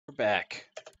back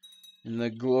in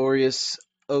the glorious,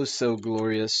 oh so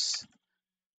glorious,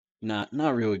 not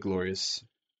really glorious,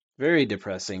 very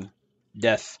depressing,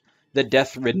 the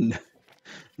death-ridden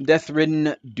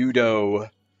Dudo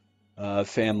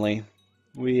family.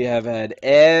 We have had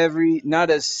not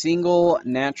a single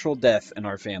natural death in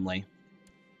our family,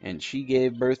 and she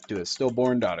gave birth to a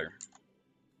stillborn daughter.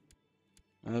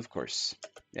 Of course,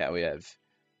 yeah, we have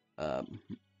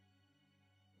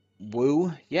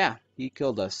Wu. Yeah, he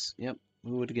killed us. Yep,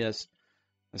 who would have guessed?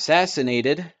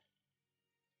 Assassinated,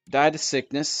 died of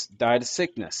sickness,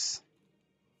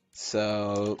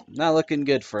 So, not looking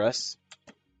good for us.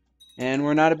 And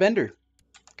we're not a bender,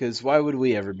 because why would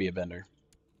we ever be a bender?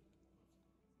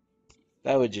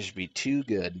 That would just be too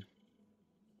good.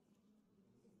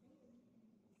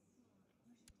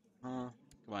 Come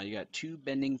on, you got 2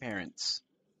 bending parents.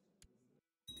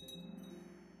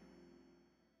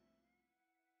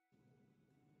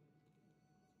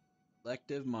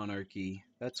 Elective monarchy.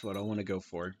 That's what I want to go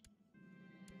for.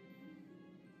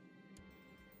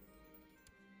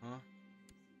 Huh?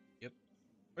 Yep.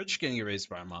 We're just gonna get raised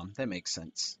by our mom. That makes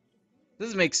sense.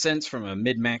 Doesn't make sense from a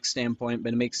mid-max standpoint,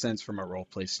 but it makes sense from a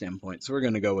roleplay standpoint, so we're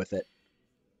gonna go with it.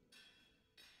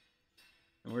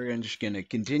 And we're just gonna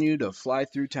continue to fly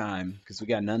through time, because we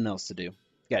got nothing else to do.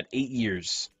 We got 8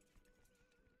 years.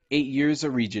 8 years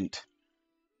of Regent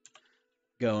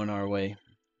going our way.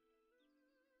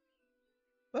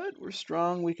 But we're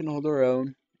strong, we can hold our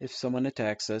own if someone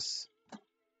attacks us.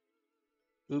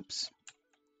 Oops.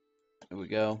 There we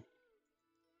go.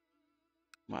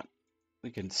 Come on. We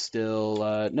can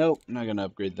still, nope, I'm not gonna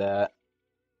upgrade that.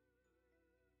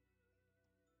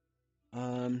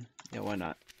 Yeah, why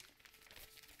not?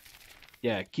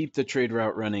 Yeah, keep the trade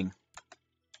route running.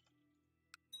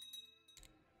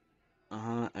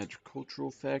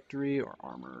 Agricultural factory or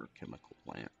armor chemical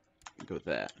plant. Go with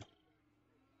that.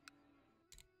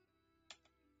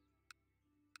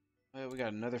 Oh, we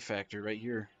got another factory right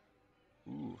here.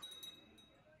 Ooh.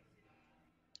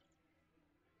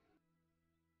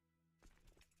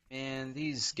 Man,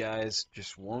 these guys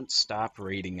just won't stop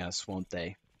raiding us, won't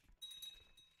they?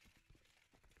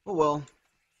 Oh well.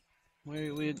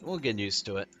 We'll get used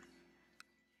to it.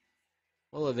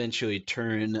 We'll eventually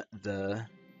turn the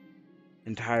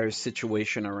entire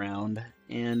situation around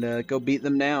and go beat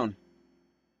them down.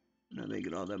 Not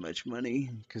making all that much money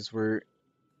because we're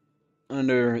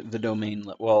under the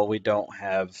domain. Well, we don't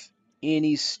have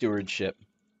any stewardship.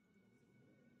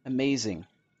 Amazing.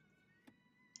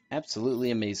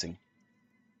 Absolutely amazing.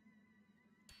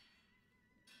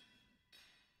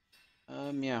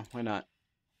 Yeah, why not?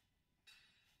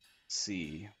 Let's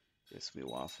see. Guess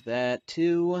we'll off that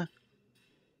too.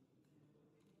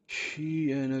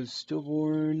 She and a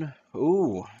stillborn.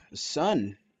 Oh,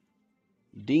 son.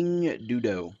 Ding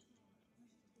Dudo.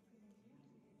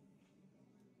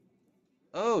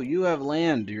 Oh, you have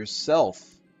land yourself.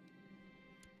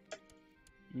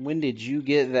 When did you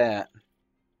get that?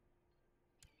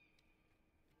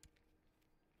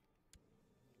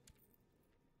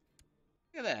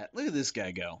 Look at that. Look at this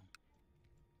guy go.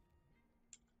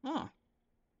 Huh.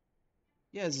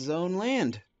 He has his own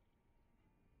land.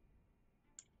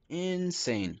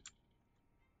 Insane.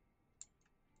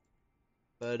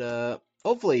 But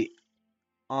hopefully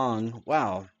Ong.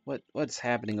 Wow, what's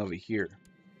happening over here?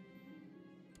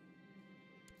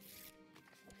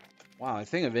 Wow, I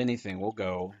think if anything, we'll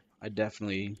go. I'd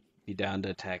definitely be down to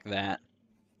attack that.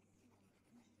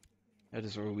 That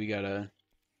is where we gotta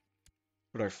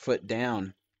put our foot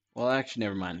down. Well, actually,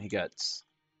 never mind. He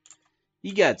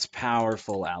gets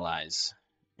powerful allies,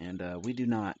 and we do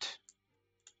not.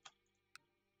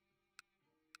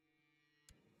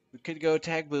 We could go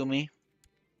attack Boomy.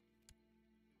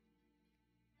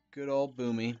 Good old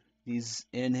Boomy. He's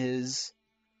in his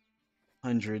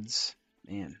hundreds.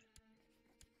 Man.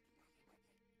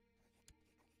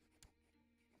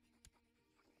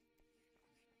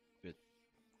 With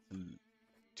some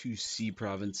 2 sea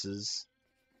provinces.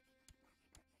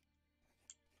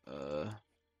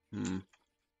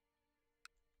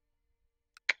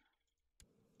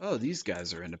 Oh, these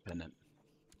guys are independent.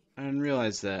 I didn't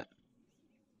realize that.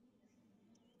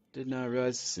 Did not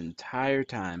realize this entire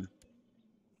time.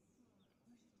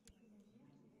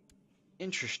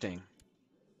 Interesting.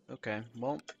 Okay,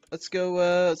 well, let's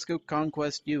go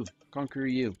conquer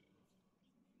you.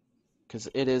 Because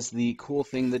it is the cool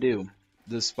thing to do.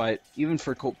 Despite, even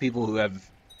for people who have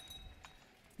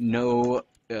no,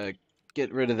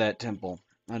 get rid of that temple.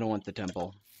 I don't want the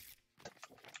temple.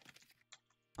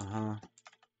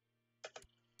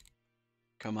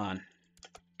 Come on.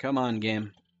 Come on,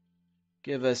 game.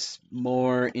 Give us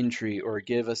more entry or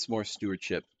give us more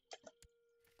stewardship.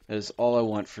 That is all I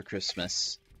want for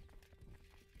Christmas.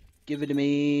 Give it to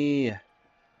me. I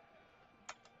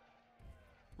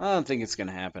don't think it's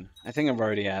gonna happen. I think I've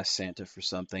already asked Santa for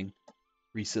something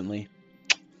recently.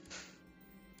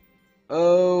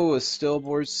 Oh, a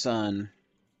stillborn son.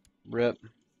 Rip.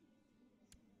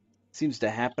 Seems to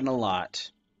happen a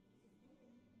lot.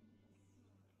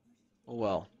 Oh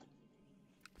well.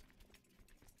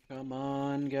 Come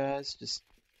on, guys. Just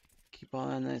keep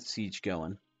on that siege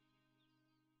going.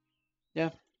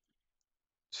 Yeah.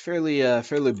 It's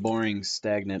fairly boring,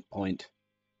 stagnant point.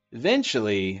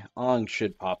 Eventually, Ong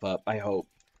should pop up, I hope.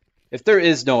 If there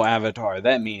is no avatar,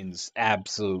 that means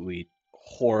absolutely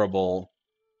horrible.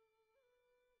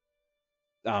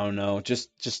 I don't know, just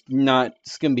not,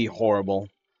 it's gonna be horrible.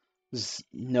 There's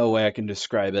no way I can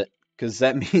describe it, because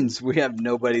that means we have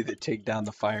nobody to take down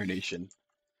the Fire Nation.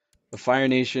 The Fire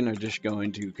Nation are just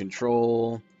going to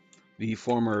control the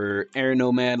former Air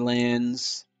Nomad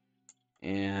lands,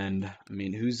 and, I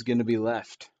mean, who's gonna be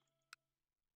left?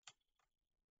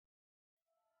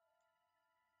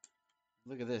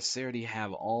 Look at this, they already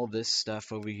have all this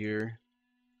stuff over here.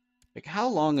 Like, how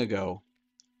long ago?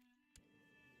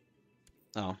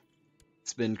 Oh,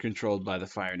 it's been controlled by the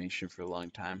Fire Nation for a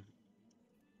long time.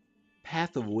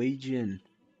 Path of Wei-Jin.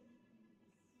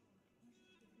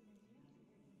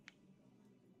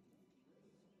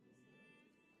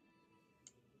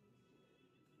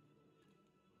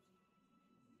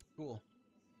 Cool.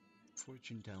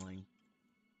 Fortune telling.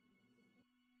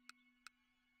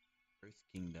 Earth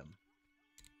Kingdom.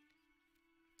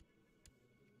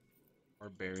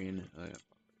 Barbarian. Oh, yeah.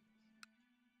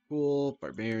 Cool.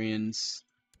 Barbarians.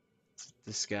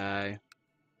 This guy.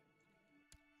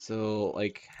 So,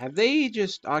 like, have they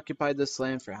just occupied this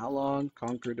land for how long?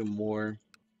 Conquered them more.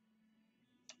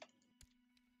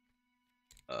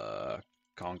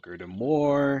 Conquered them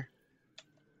more.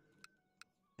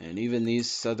 And even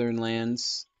these southern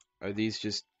lands, are these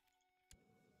just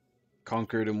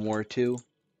conquered and war too?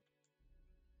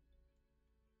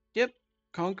 Yep,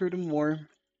 conquered and war.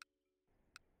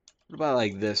 What about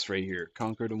like this right here?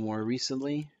 Conquered and war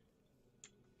recently?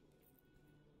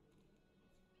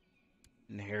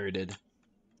 Inherited.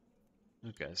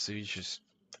 Okay, so he's just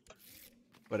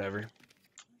whatever.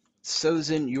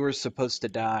 Sozin, you were supposed to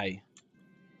die.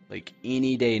 Like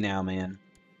any day now, man.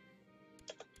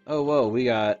 Oh, whoa, we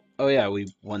got... Oh yeah,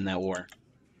 we won that war.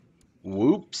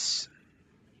 Whoops.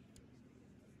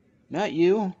 Not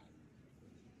you.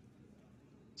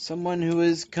 Someone who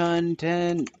is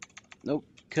content. Nope,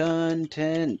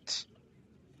 content.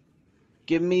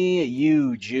 Give me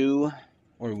you, Jew.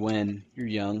 Or when. You're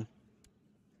young.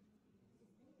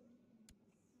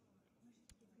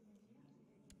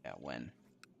 Yeah, when.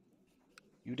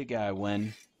 You the guy,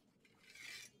 when.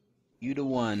 You the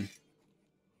one.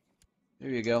 There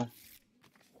you go.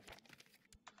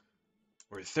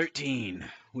 We're 13.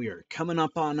 We are coming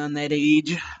up on that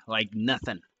age like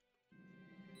nothing.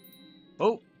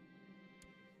 Oh.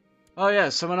 Oh yeah,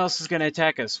 someone else is gonna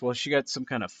attack us. Well, she got some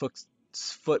kind of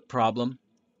foot problem.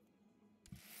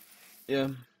 Yeah.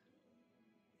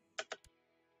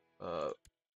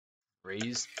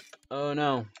 Raised. Oh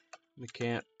no. We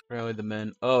can't rally the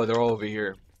men. Oh, they're all over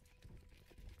here.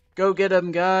 Go get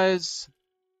them, guys.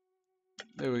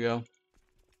 There we go.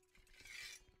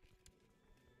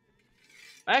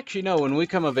 Actually, no, when we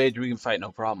come of age, we can fight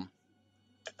no problem.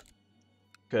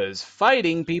 Because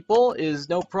fighting people is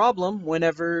no problem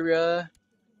whenever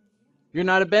you're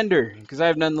not a bender. Because I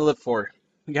have nothing to live for.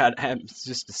 It's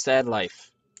just a sad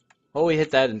life. Oh, we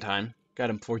hit that in time. Got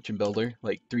him Fortune Builder,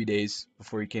 like 3 days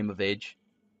before he came of age.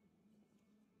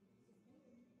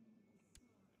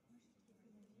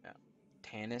 Yeah.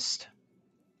 Tanist.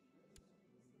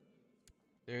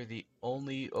 They're the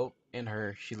only... Oh, and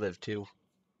her. She lived too.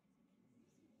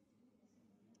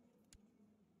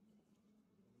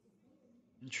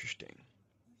 Interesting.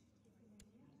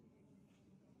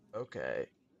 Okay.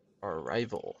 Our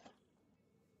rival.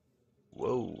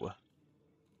 Whoa.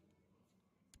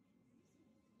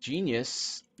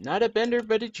 Genius. Not a bender,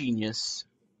 but a genius.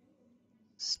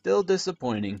 Still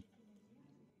disappointing.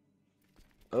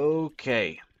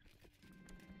 Okay.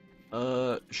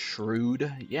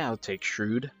 Shrewd. Yeah, I'll take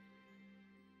Shrewd.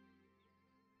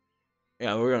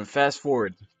 Yeah, we're gonna fast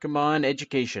forward. Come on,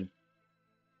 education.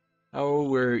 Oh,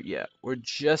 we're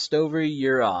just over a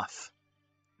year off.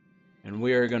 And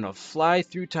we are gonna fly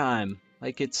through time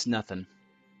like it's nothing.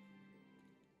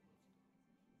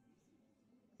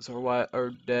 So why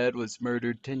our dad was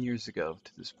murdered 10 years ago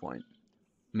to this point.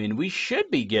 I mean, we should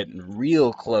be getting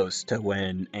real close to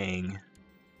when Aang...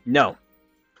 No.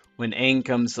 When Aang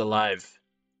comes alive.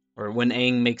 Or when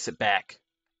Aang makes it back.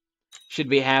 Should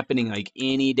be happening like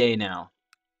any day now.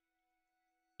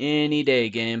 Any day,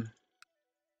 game.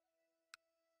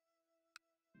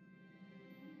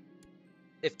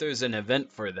 If there's an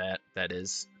event for that, that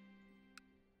is.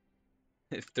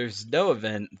 If there's no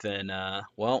event, then,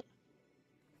 well,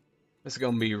 this is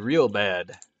gonna be real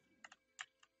bad.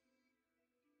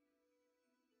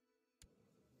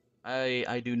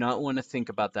 I do not want to think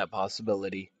about that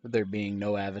possibility of there being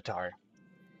no avatar.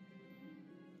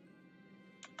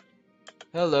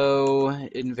 Hello,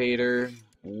 invader.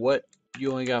 What?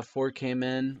 You only got 4K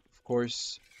men? Of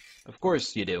course. Of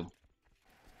course you do.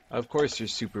 Of course you're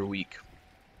super weak.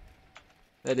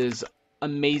 That is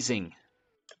amazing.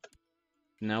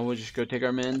 Now we'll just go take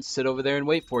our men, sit over there and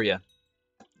wait for you.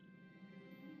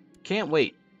 Can't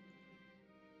wait.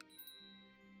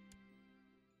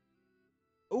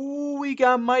 Oh, we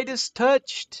got Midas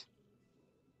touched.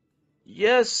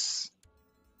 Yes.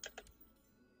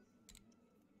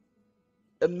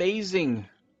 Amazing.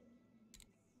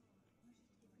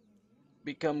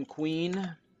 Become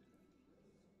queen.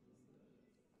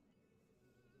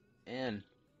 And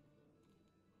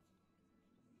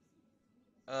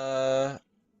uh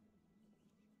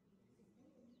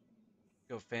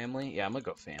go family? Yeah, I'm gonna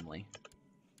go family.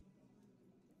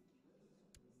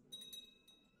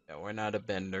 Yeah, we're not a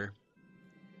bender.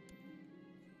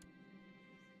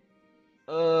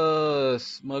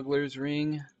 Smuggler's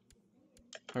ring.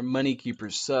 Our money keeper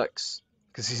sucks.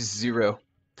 Because he's 0.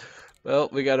 Well,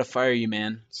 we gotta fire you,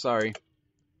 man. Sorry.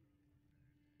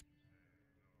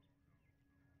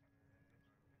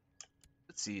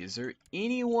 Let's see, is there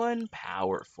anyone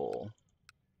powerful?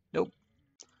 Nope.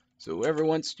 So whoever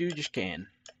wants to, just can.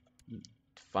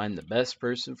 Find the best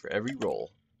person for every role.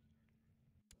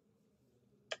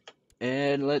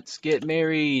 And let's get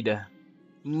married.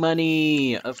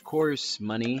 Money. Of course,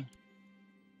 money.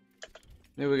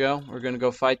 There we go. We're gonna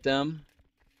go fight them.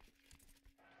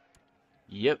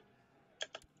 Yep.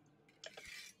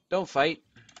 Don't fight.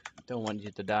 Don't want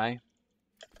you to die.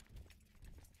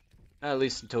 Not at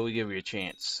least until we give you a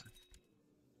chance.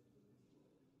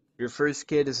 If your first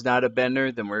kid is not a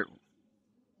bender, then we're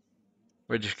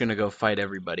just gonna go fight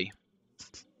everybody.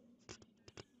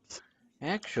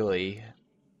 Actually,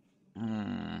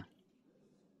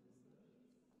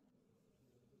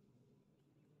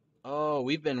 oh,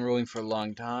 we've been ruling for a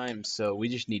long time, so we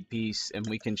just need peace, and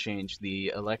we can change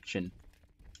the election.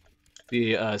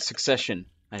 The succession,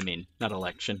 I mean, not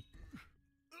election.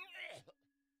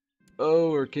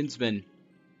 Oh, we're kinsmen.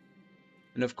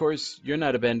 And of course, you're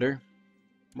not a bender.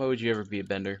 Why would you ever be a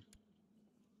bender?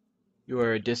 You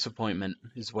are a disappointment,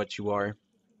 is what you are.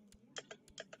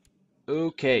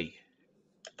 Okay.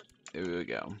 There we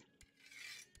go.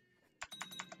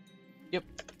 Yep.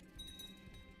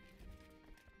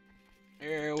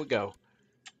 There we go.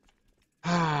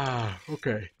 Ah,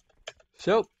 okay.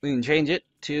 So, we can change it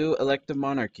to elective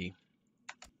monarchy.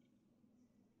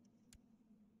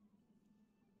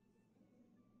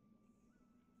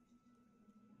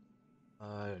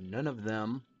 None of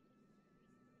them.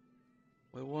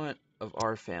 We want of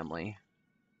our family.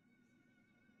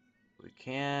 We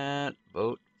can't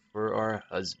vote for our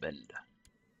husband.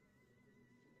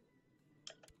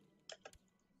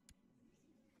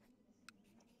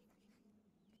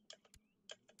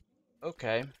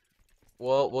 Okay.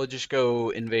 Well, we'll just go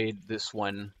invade this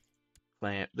one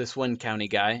plant, this one county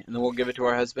guy, and then we'll give it to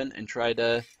our husband and try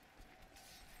to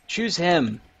choose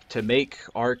him to make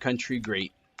our country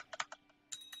great.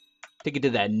 Take it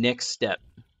to that next step.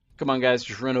 Come on, guys,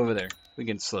 just run over there. We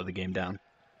can slow the game down.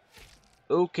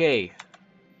 Okay.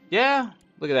 Yeah,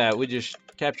 look at that. We just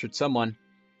captured someone.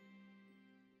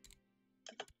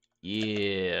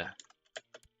 Yeah.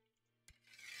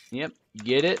 Yep.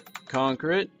 Get it.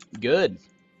 Conquer it. Good.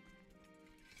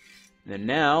 And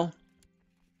now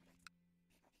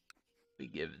we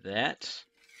give that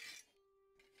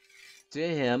to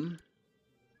him.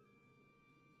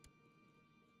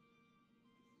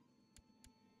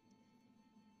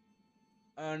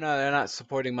 Oh no, they're not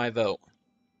supporting my vote.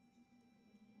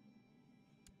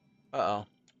 Uh-oh.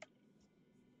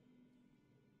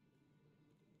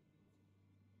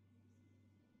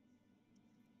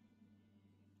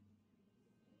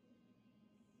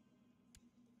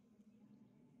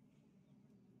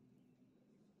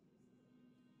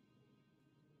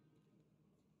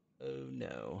 Oh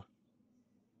no.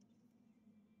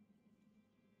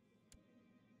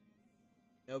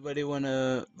 Nobody want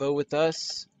to vote with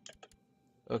us?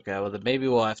 Okay, well then maybe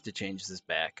we'll have to change this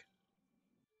back.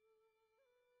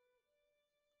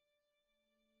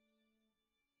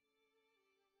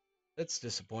 That's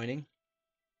disappointing.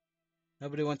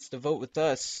 Nobody wants to vote with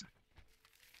us.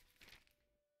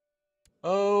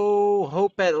 Oh,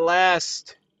 hope at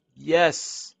last.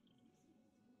 Yes.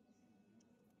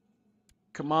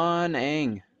 Come on,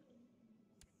 Aang.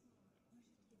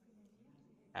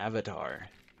 Avatar.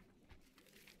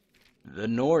 The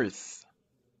North.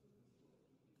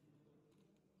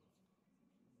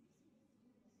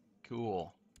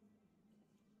 Cool.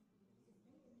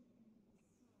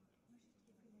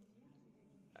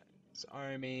 His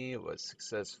army was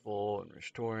successful in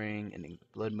restoring, ending the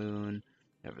Blood Moon.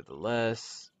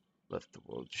 Nevertheless, left the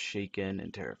world shaken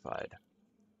and terrified.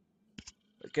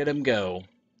 Look at him go.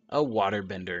 A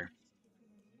waterbender.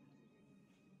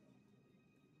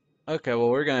 Okay, well,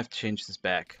 we're gonna have to change this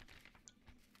back.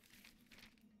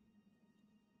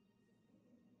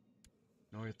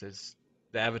 North is...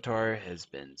 The Avatar has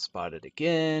been spotted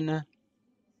again.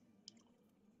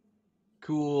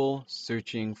 Cool.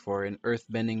 Searching for an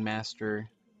earthbending master.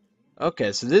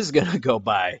 Okay, so this is gonna go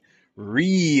by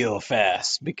real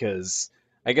fast because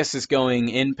I guess it's going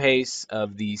in pace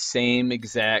of the same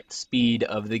exact speed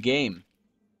of the game.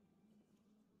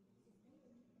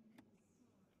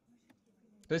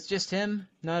 So it's just him,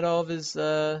 not all of his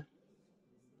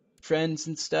friends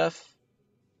and stuff.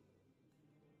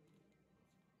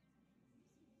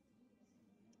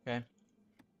 Okay,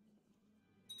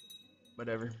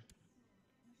 whatever.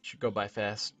 Should go by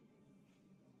fast.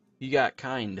 You got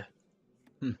kind.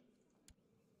 Hmm.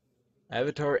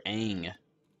 Avatar Aang.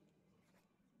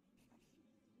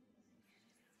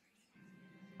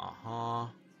 Uh-huh.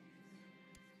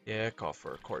 Yeah, call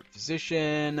for a court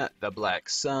physician. The Black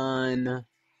Sun.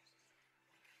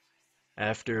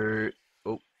 After...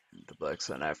 Oh, the Black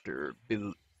Sun after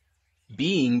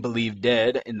being believed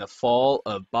dead in the fall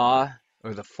of Ba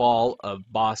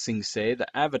Sing Se,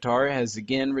 the Avatar has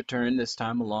again returned, this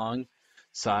time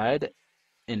alongside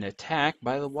an attack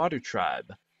by the Water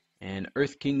Tribe and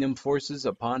Earth Kingdom forces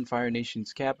upon Fire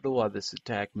Nation's capital. While this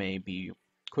attack may be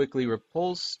quickly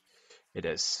repulsed, it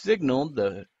has signaled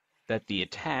that the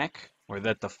attack, or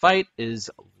that the fight, is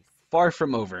far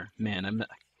from over. Man, I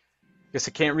guess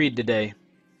I can't read today.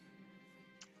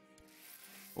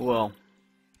 Well,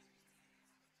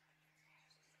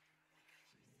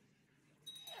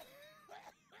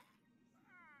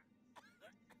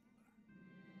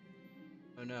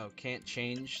 oh no, can't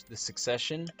change the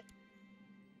succession.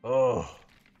 Oh,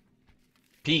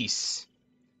 peace.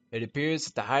 It appears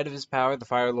at the height of his power, the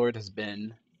Fire Lord has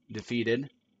been defeated.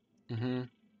 Mm-hmm.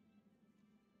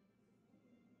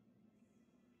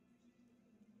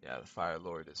 Yeah, the Fire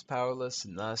Lord is powerless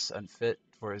and thus unfit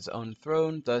for his own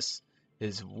throne. Thus,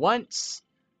 his once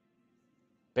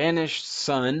banished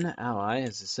son, ally,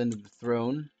 has ascended the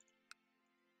throne.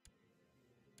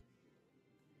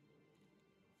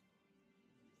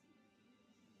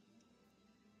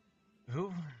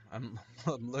 Who? I'm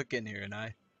I'm looking here and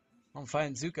I don't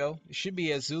find Zuko. It should be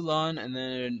Azulon and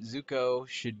then Zuko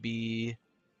should be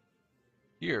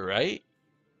here, right?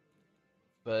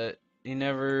 But he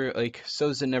never, like,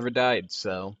 Soza never died,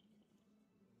 so,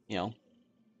 you know,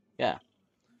 yeah.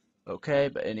 Okay,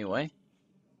 but anyway.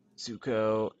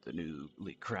 Zuko, the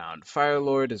newly crowned Fire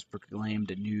Lord, has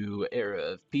proclaimed a new era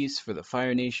of peace for the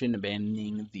Fire Nation,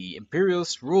 abandoning the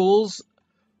imperialist rules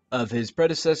of his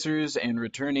predecessors and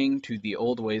returning to the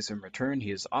old ways. In return, he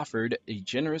has offered a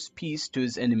generous peace to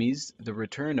his enemies, the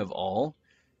return of all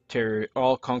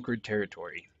conquered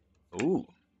territory. Ooh,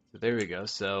 so there we go.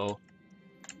 So,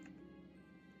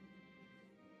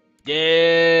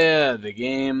 yeah, the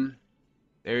game.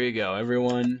 There you go.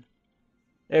 Everyone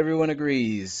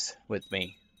agrees with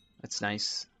me. That's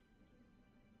nice.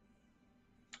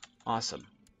 Awesome.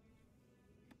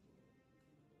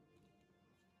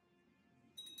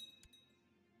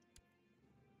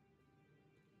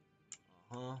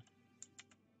 Uh-huh.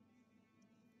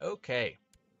 Okay.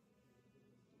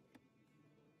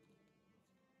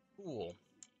 Cool.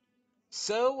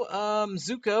 So,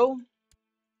 Zuko,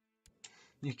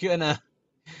 you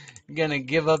gonna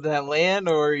give up that land,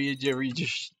 or are you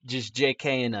just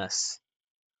JKing us?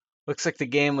 Looks like the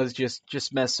game was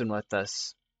just messing with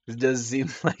us. It doesn't seem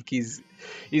like he's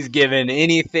given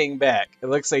anything back. It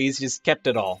looks like he's just kept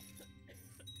it all.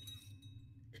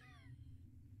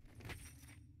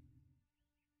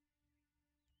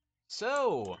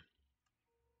 So,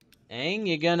 Aang,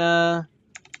 you gonna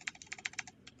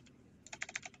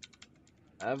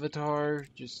Avatar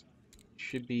just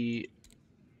should be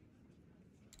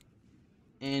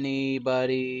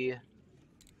anybody,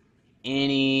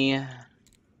 any,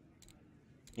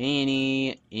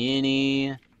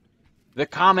 any. The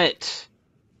comet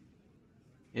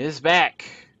is back.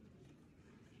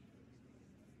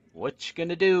 What you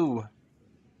gonna do?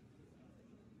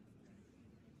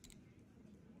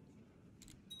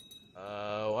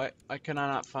 Why can I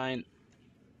not find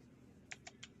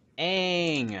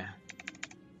Aang?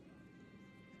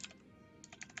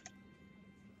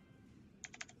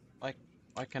 Why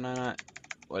why can I not?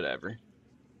 Whatever.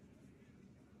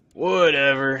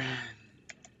 Whatever.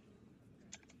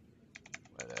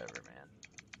 Whatever, man.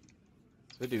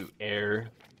 So do air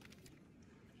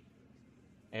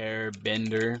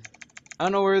bender. I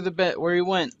don't know where he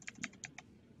went.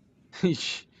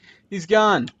 He's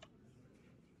gone.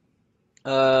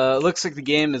 Looks like the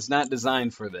game is not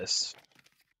designed for this.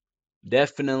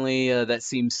 Definitely, that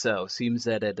seems so. Seems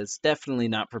that it is definitely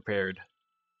not prepared.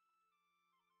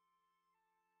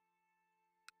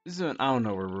 I don't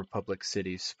know where Republic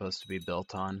City is supposed to be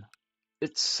built on.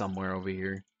 It's somewhere over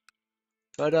here.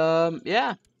 But,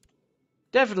 yeah.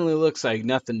 Definitely looks like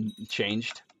nothing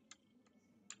changed.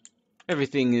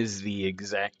 Everything is the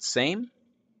exact same.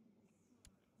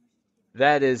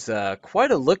 That is,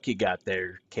 quite a look you got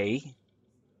there, Kay.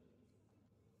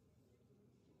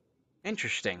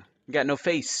 Interesting. You got no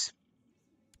face.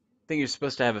 I think you're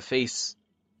supposed to have a face.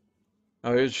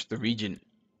 Oh, here's the Regent.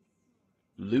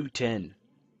 Lu 10.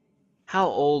 How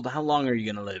long are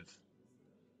you gonna live?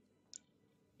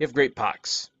 You have great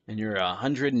pox, and you're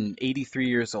 183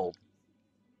 years old.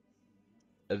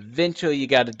 Eventually you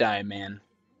gotta die, man.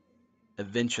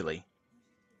 Eventually.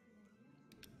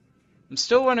 I'm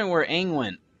still wondering where Aang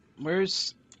went.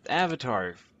 Where's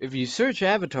Avatar? If you search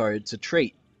Avatar, it's a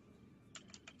trait.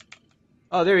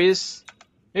 Oh, there he is.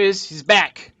 There he is. He's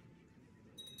back.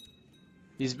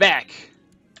 He's back.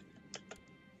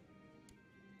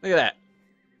 Look at that.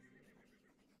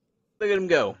 Look at him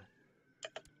go.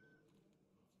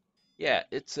 Yeah,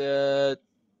 it's a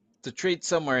trait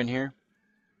somewhere in here.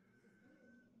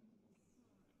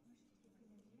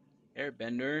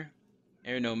 Airbender,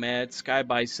 Air Nomad, Sky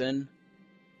Bison.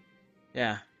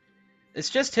 Yeah. It's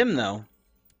just him, though.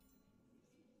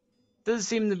 Doesn't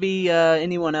seem to be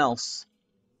anyone else.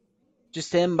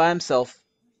 Just him by himself.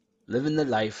 Living the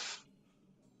life.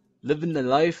 Living the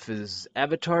life is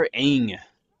Avatar Aang.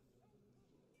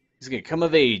 He's gonna come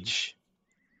of age.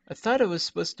 I thought it was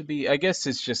supposed to be. I guess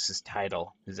it's just his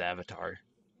title, his avatar.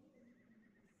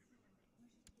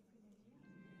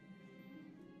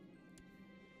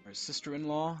 Our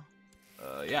sister-in-law?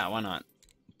 Yeah, why not?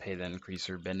 Pay the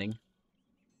increaser bending.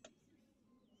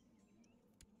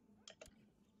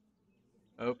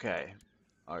 Okay.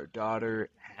 Our daughter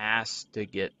has to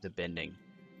get the bending.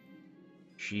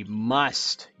 She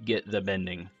must get the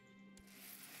bending.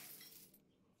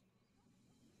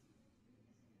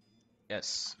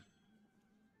 Yes.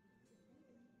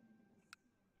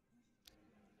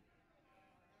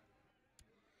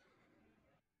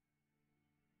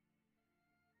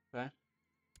 Okay.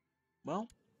 Well.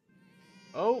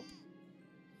 Oh.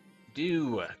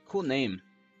 Do. Cool name.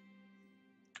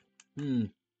 This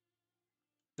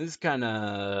is kind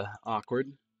of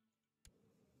awkward.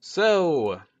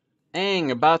 So,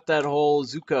 Aang, about that whole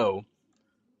Zuko.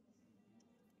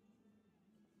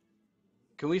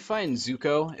 Can we find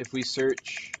Zuko if we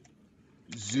search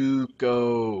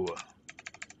Zuko?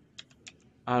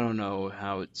 I don't know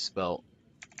how it's spelled.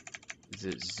 Is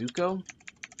it Zuko?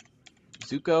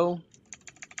 Zuko?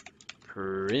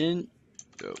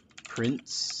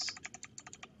 Prince?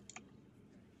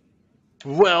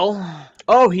 Well,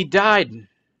 oh, he died.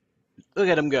 Look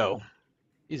at him go.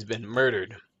 He's been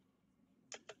murdered.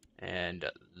 And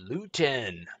Lu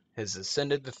Ten has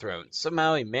ascended the throne.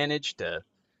 Somehow he managed to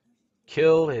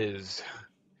kill his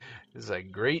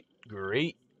like great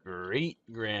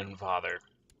grandfather.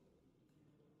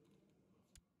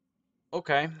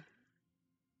 Okay.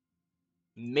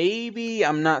 Maybe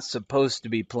I'm not supposed to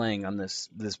be playing on this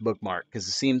bookmark because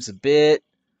it seems a bit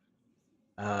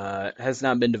has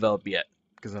not been developed yet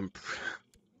because I'm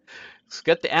it's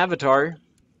got the avatar.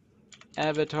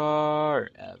 Avatar.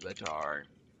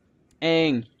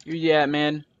 Aang, yeah,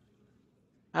 man.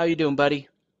 How you doing, buddy?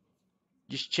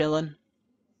 Just chilling?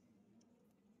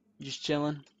 Just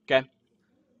chilling? Okay.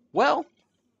 Well,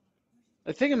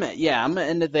 I think I'm gonna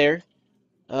end it there.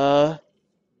 Uh,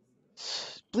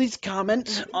 please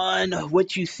comment on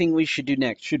what you think we should do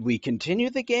next. Should we continue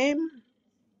the game?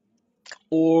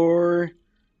 Or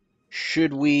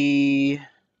should we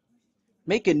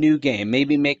make a new game?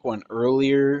 Maybe make one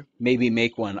earlier, maybe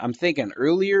make one. I'm thinking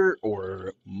earlier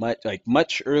or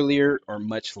much earlier or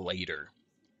much later.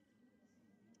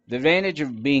 The advantage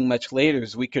of being much later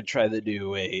is we could try to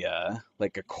do a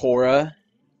like a Korra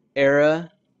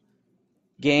era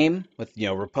game with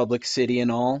Republic City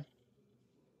and all,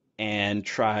 and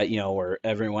try where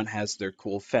everyone has their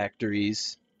cool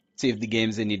factories. See if the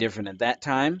game's any different at that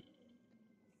time.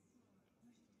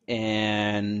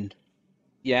 And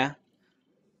yeah,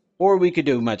 Or we could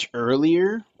do much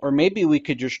earlier, or maybe we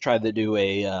could just try to do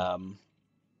a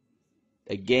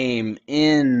game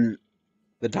in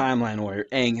the timeline where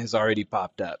Aang has already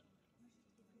popped up.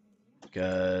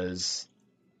 Because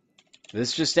this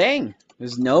is just Aang.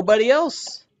 There's nobody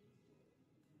else.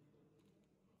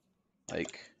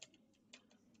 Like,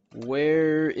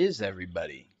 where is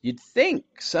everybody? You'd think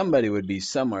somebody would be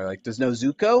somewhere. Like, there's no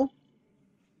Zuko?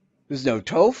 There's no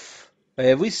Toph? Like,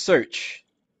 if we search,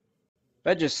 if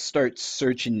I just start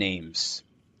searching names.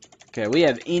 Okay, we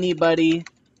have anybody.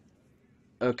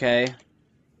 Okay.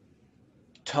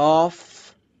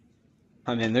 Toph.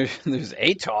 I mean, there's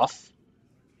a Toph.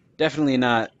 Definitely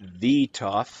not the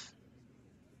Toph.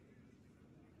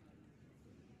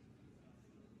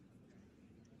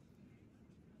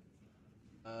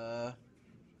 Uh,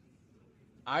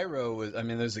 Iroh was. I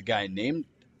mean, there's a guy named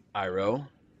Iroh.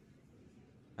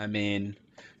 I mean,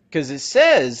 because it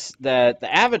says that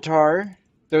the Avatar,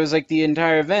 there was like the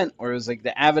entire event where it was like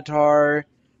the Avatar,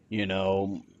 you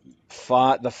know,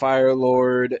 fought the Fire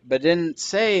Lord, but didn't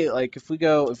say like if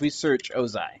we search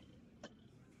Ozai,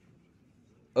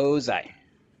 Ozai,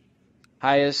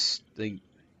 highest, like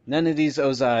none of these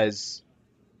Ozais.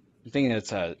 I think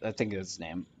it's his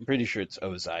name. I'm pretty sure it's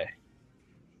Ozai.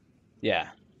 Yeah,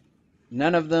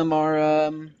 none of them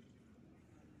are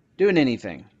doing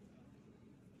anything.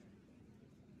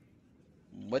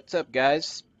 What's up,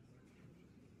 guys?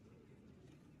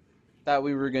 Thought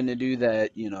we were gonna do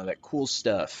that, that cool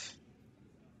stuff.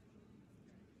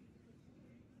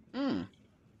 Hmm.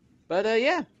 But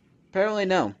yeah, apparently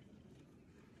no.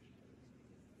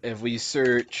 If we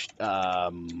search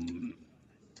Katara,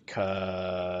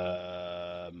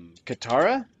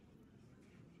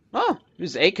 oh,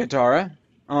 there's a Katara.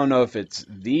 I don't know if it's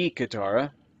the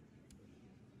Katara.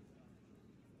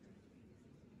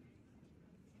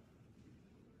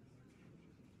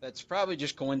 That's probably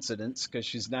just coincidence because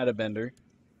she's not a bender.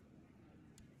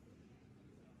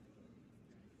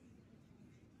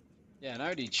 Yeah, and I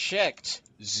already checked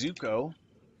Zuko.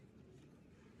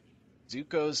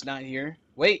 Zuko's not here.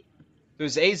 Wait,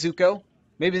 there's a Zuko.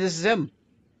 Maybe this is him.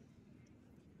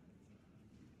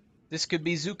 This could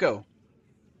be Zuko.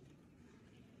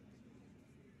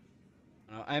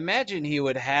 I imagine he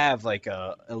would have like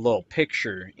a little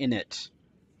picture in it.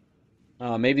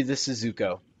 Maybe this is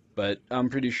Zuko, but I'm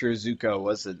pretty sure Zuko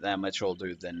wasn't that much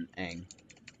older than Aang.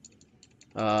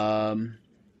 Um,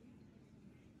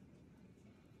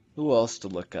 who else to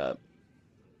look up?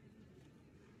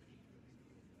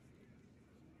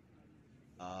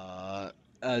 Uh,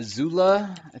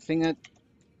 Azula, I think that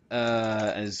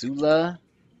Azula.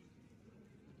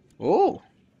 Oh,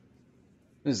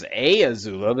 this is a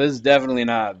Azula, but it's definitely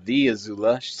not the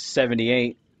Azula. She's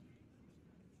 78.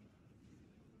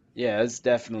 Yeah, it's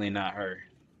definitely not her.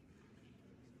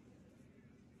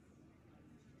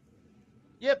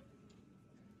 Yep.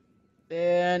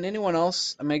 And anyone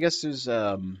else? I mean, I guess there's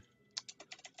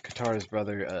Katara's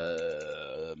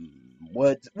brother.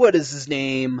 What is his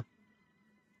name?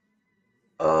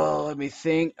 Oh, let me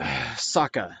think.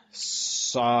 Sokka.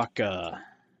 Sokka.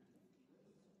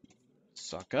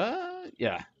 Sokka?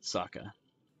 Yeah, Sokka.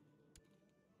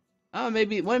 Oh,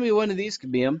 maybe one of these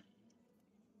could be him.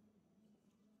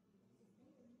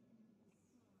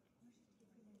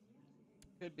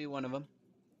 Could be one of them.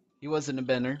 He wasn't a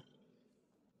bender.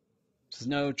 There's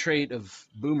no trait of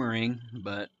boomerang,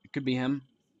 but it could be him.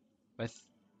 But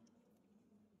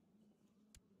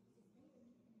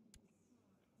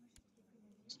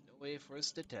there's no way for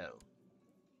us to tell.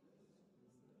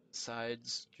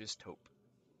 Besides just hope.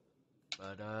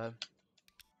 But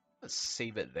let's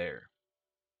save it there.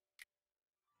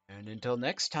 And until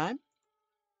next time,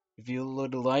 if you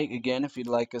would like, again, if you'd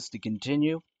like us to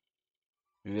continue,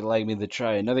 if you'd like me to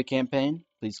try another campaign,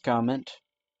 please comment.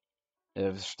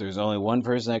 If there's only one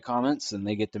person that comments and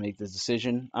they get to make the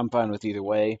decision, I'm fine with either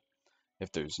way.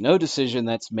 If there's no decision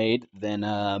that's made, then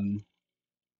I'll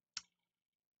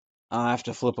have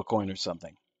to flip a coin or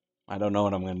something. I don't know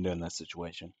what I'm going to do in that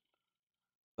situation.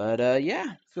 But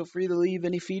yeah, feel free to leave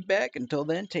any feedback. Until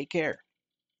then, take care.